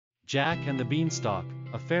Jack and the Beanstalk,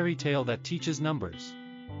 a fairy tale that teaches numbers.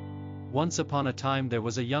 Once upon a time there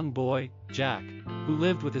was a young boy, Jack, who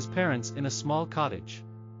lived with his parents in a small cottage.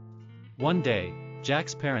 One day,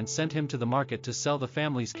 Jack's parents sent him to the market to sell the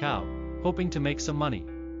family's cow, hoping to make some money.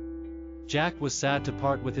 Jack was sad to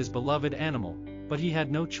part with his beloved animal, but he had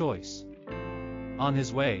no choice. On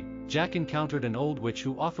his way, Jack encountered an old witch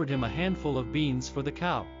who offered him a handful of beans for the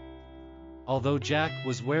cow. Although Jack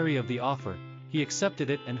was wary of the offer, he accepted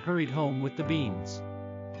it and hurried home with the beans.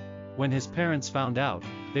 When his parents found out,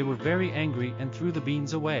 they were very angry and threw the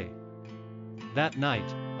beans away. That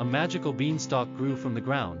night, a magical beanstalk grew from the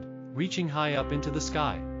ground, reaching high up into the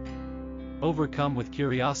sky. Overcome with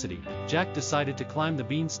curiosity, Jack decided to climb the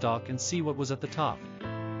beanstalk and see what was at the top.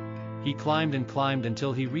 He climbed and climbed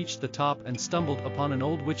until he reached the top and stumbled upon an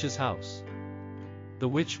old witch's house. The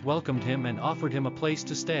witch welcomed him and offered him a place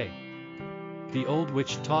to stay. The old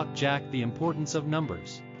witch taught Jack the importance of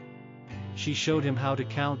numbers. She showed him how to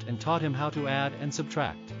count and taught him how to add and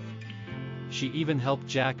subtract. She even helped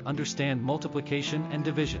Jack understand multiplication and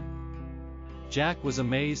division. Jack was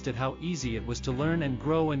amazed at how easy it was to learn and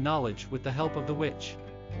grow in knowledge with the help of the witch.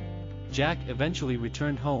 Jack eventually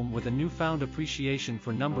returned home with a newfound appreciation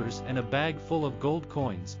for numbers and a bag full of gold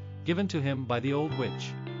coins, given to him by the old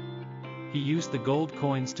witch. He used the gold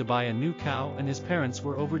coins to buy a new cow and his parents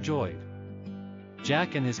were overjoyed.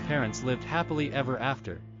 Jack and his parents lived happily ever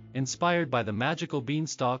after, inspired by the magical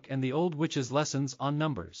beanstalk and the old witch's lessons on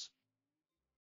numbers.